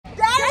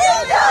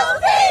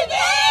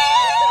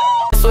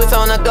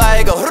on the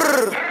glide, go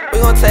we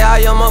gon' take all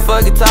your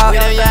motherfucking talk. We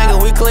them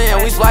youngin', we clean,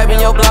 we swiping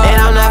your block.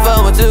 And I'm not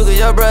fuckin' with you, cause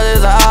your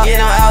brother's a hawk. Get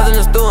them hours in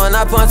the stew and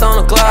I punch on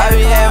the clock. I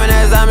be having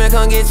that Zomie,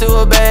 come get you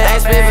a bag.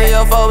 Ain't spit for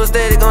your foe, but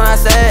steady gon' I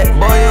say.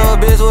 Boy, you a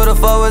bitch with a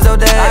foe as your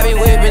dad. I be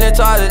whipping and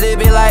charging, it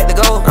be like to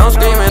go. I'm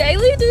screaming.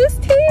 Daily Deuce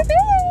TV.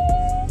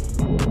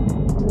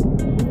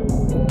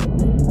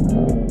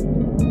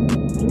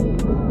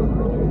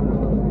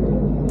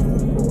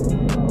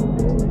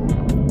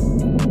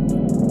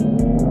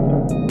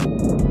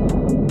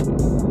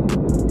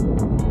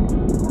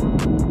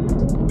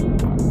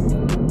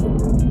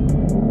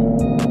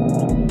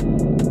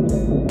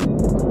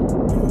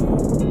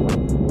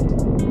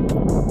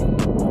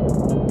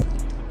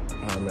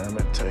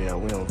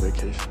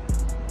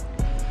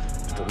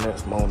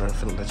 Next morning, I'm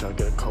finna let y'all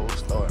get a cold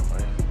start,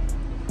 man.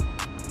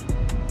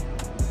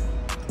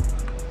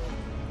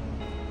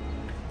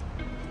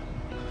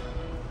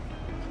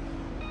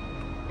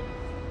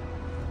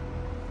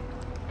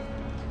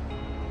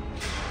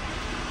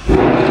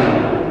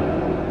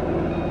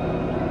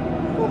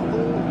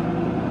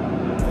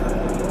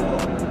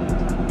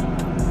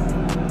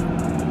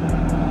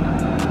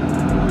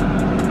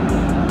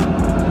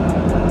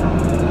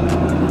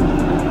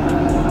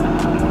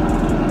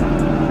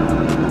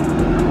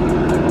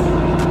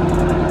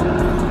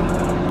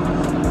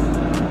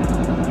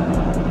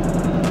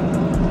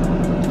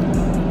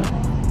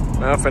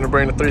 I'm finna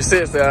bring the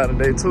 360 out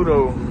today too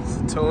though.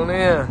 So tune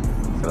in.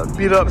 Gotta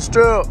beat up the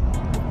strip.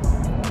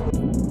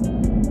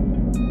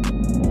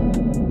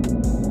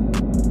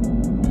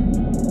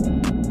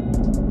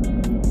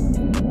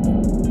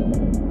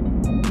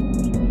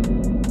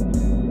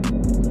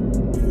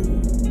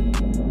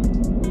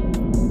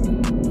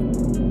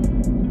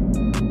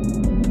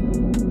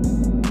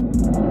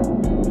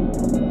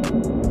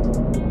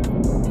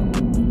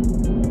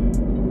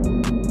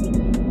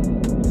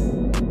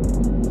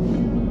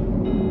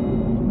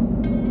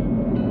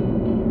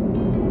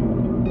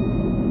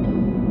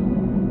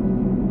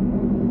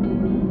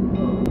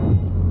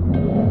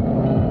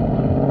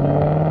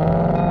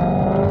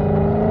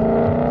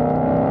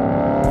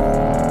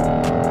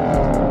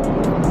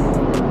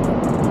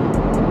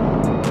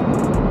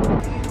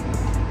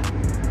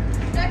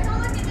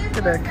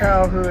 That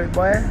cow hood,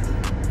 boy.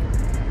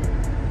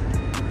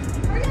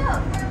 Hurry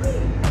up, hurry.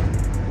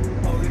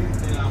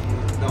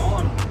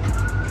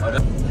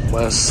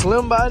 Well,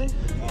 slim body,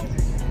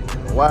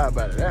 wide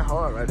body. That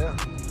hard right there.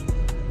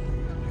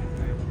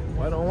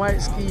 White on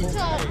white skis.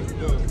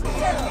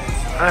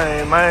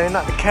 Hey man,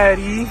 not the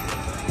caddy.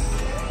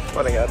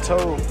 But I got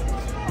told.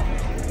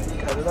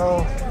 Got it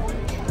on.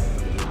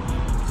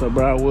 So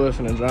bro, I was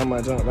finna drive my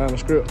jump down the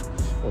strip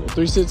with the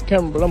 360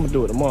 camera, but I'm gonna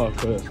do it tomorrow,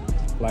 cause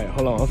like,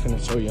 hold on, I'm finna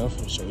show you,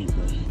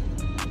 bro.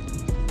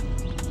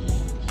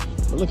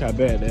 But look how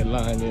bad that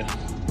line is.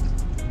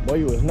 Boy,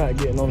 you was not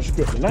getting on the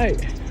script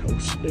tonight. Oh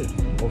shit,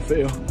 don't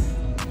fail.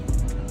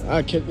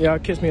 Y'all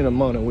catch me in the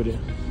morning with it.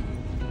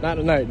 Not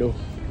tonight though.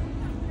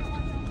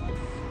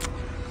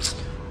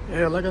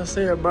 Yeah, like I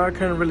said, bro, I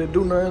couldn't really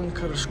do nothing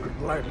cause the script,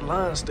 like, the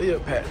line still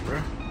packed, bro.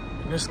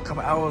 And just a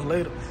couple hours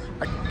later.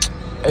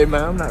 Hey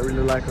man, I'm not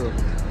really like a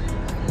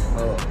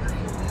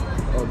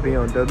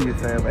BMW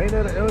fan. Ain't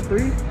that an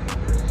L3?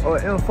 Or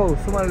M4,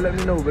 somebody let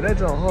me know, but that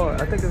jump hard.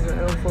 I think it's an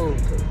M4.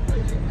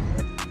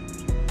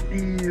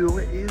 Ew,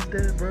 what is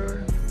that,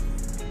 bro?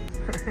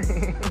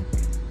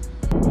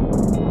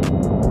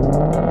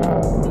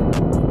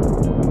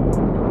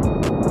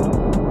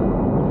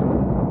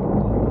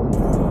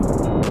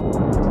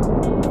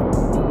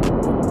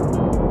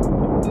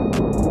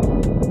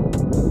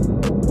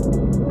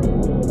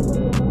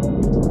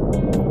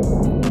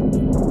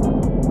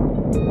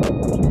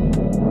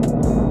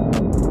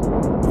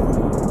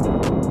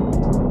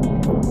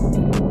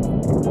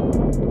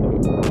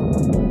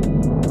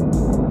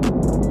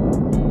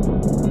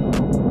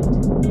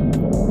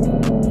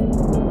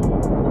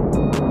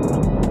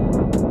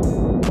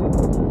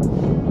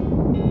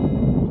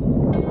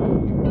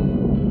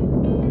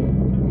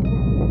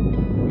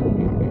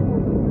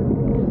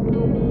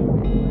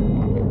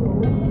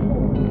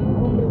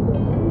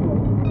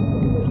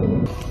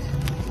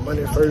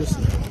 Money first,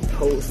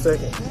 hoes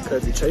second.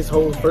 Cause you chase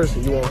hoes first,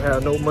 you won't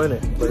have no money.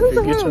 But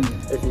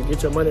if you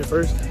get your money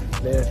first,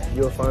 then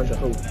you'll find your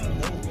hoe.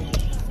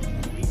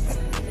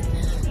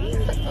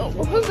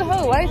 Well, who's the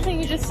hoe? Why can't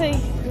you just say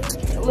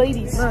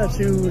ladies? Not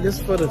you. This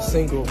is for the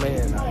single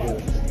man out here.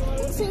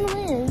 Single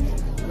man?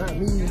 Not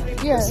me.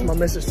 Yeah. This is my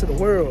message to the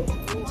world.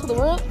 To the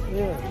world?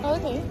 Yeah. Oh,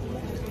 okay.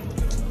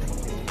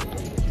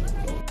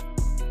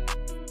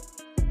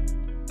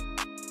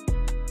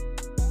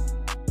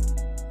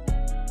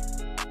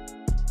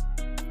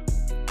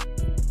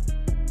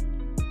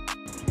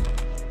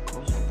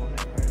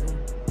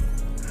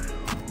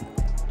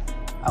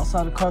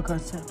 Outside the car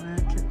content, man.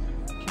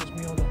 Catch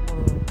me on the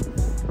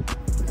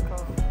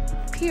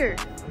Pier.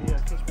 Yeah,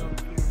 catch me on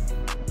the pier.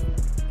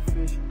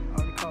 Fish. I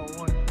already caught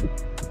one.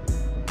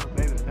 But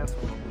baby, that's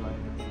what I'm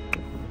like.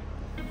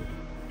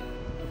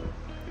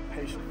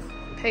 Patience.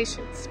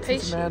 Patience.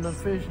 Patience. Man, the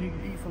fish you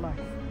can eat for life.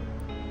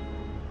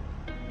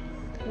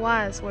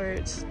 Wise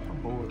words.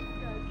 I'm bored.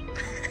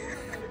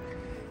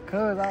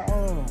 Cause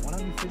when I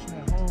be fishing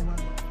at home, I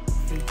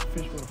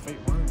fish with a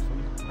fake worm. So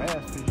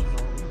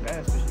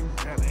bass fish, you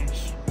kinda ain't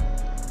shit.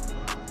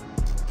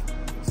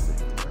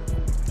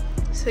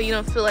 So you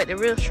don't feel like the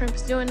real shrimp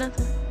is doing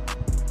nothing?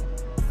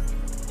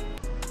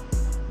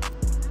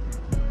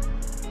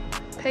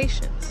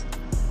 Patience.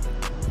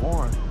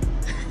 Boring.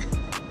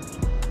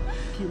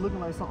 Keep looking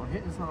like something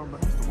hitting something, but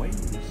that's the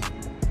waves.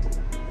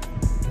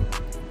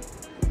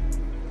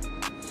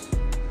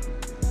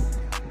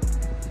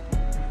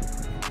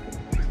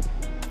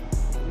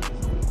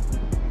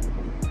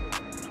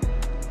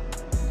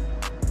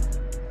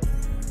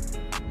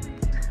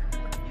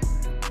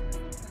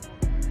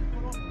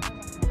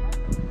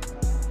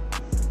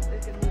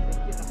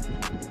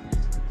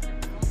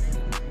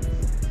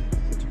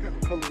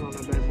 Colors on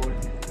that bad boy.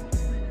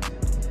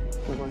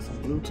 Look like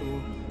some blue to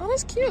him. Oh,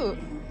 that's cute.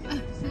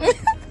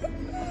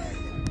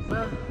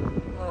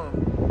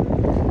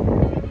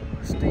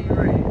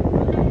 Stingray.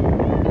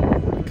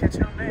 Catch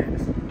you on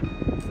next.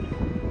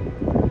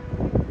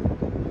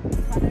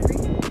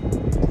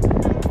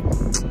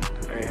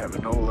 I ain't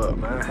having no luck,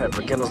 man. I had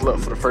beginner's luck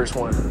for the first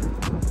one.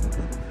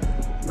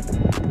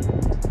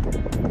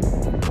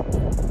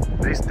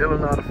 They still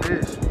not a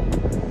fish.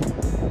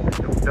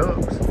 Them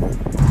ducks.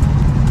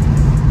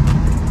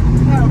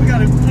 Now we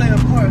gotta play a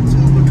part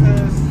too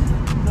because,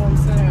 you know what I'm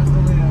saying, so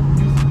they have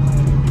music on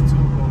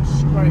YouTube gonna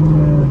strike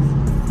us.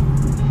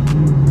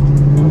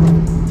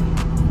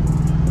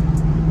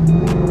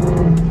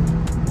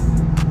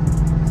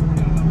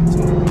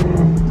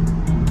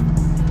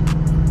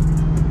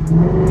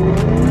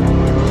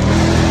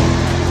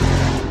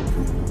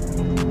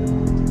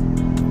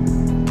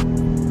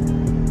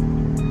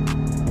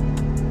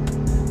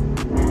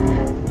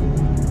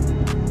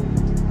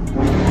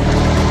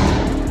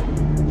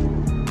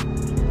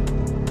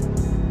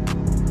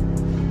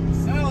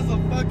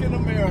 In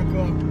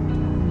America.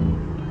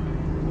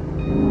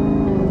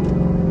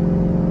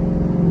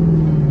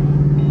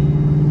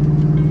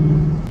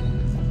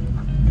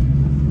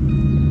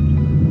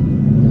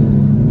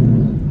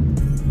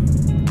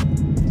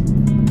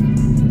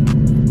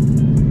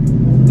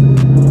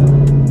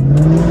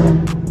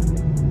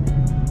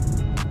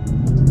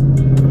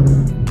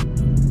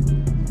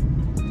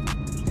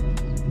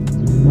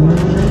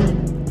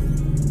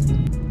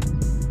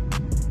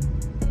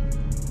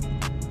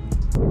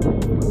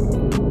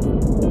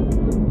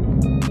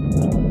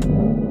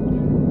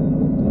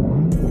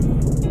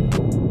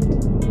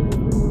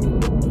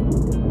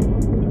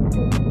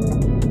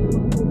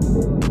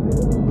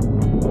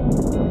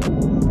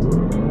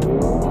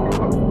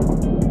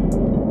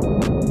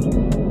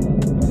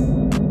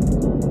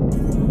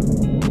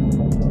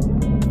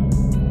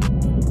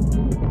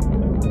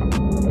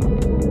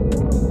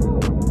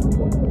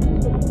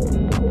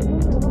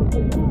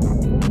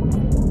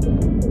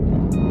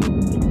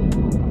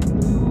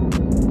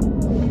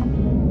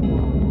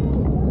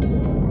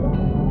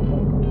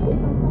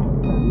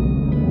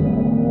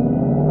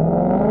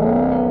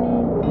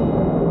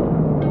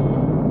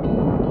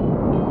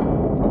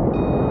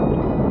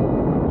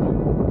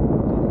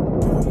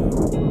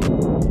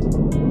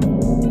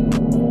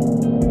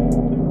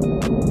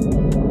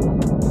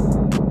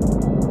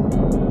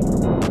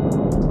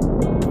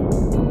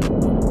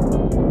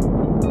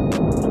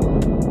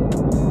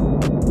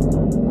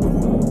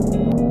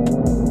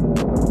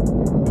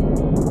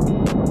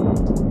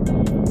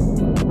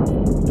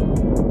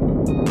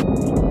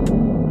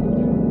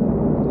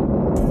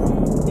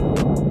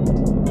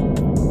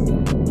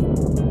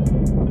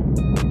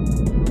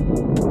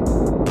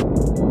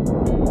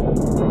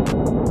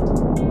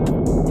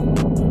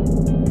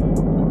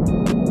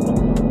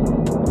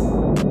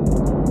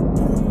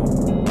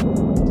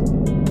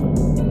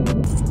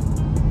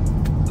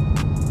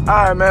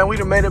 Alright, man, we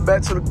done made it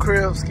back to the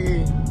crib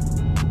ski.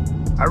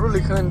 I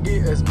really couldn't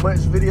get as much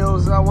videos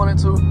as I wanted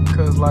to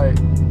because, like,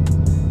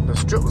 the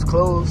strip was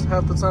closed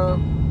half the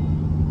time.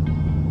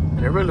 And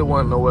there really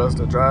wasn't nowhere else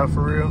to drive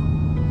for real.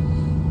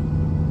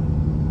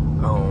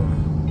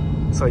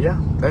 So,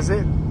 yeah, that's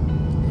it.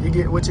 You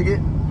get what you get.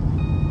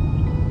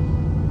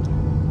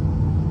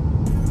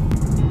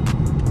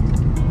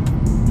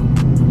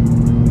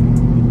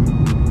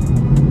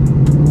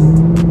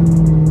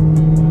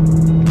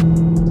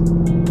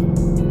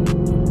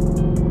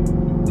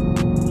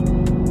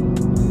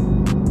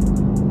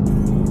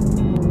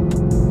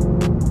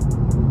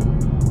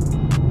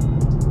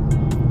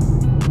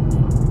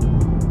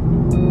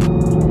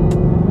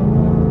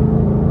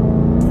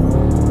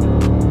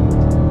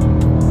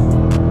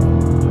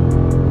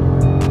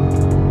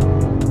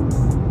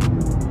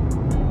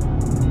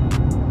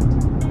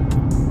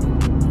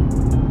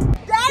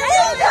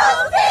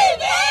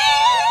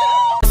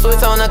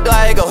 On the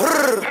glide, go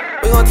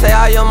we gon' take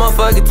all your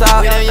motherfucking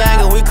talk. We them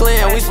young and we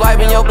clean, we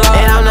swiping your block.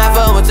 And I'm not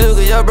fucking with you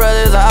cause your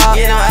brother's a op.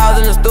 Get them out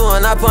in the stew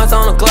and I punch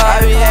on the clock.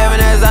 I be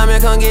having that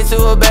Zami, come get you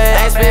a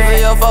bag. Ain't spit for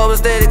your foe,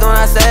 but steady gon'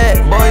 I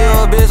sad. Boy, you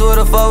a bitch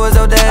with a foe, was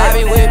your dad. I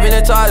be whipping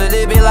the charger,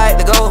 they be like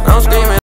to go. I'm screaming.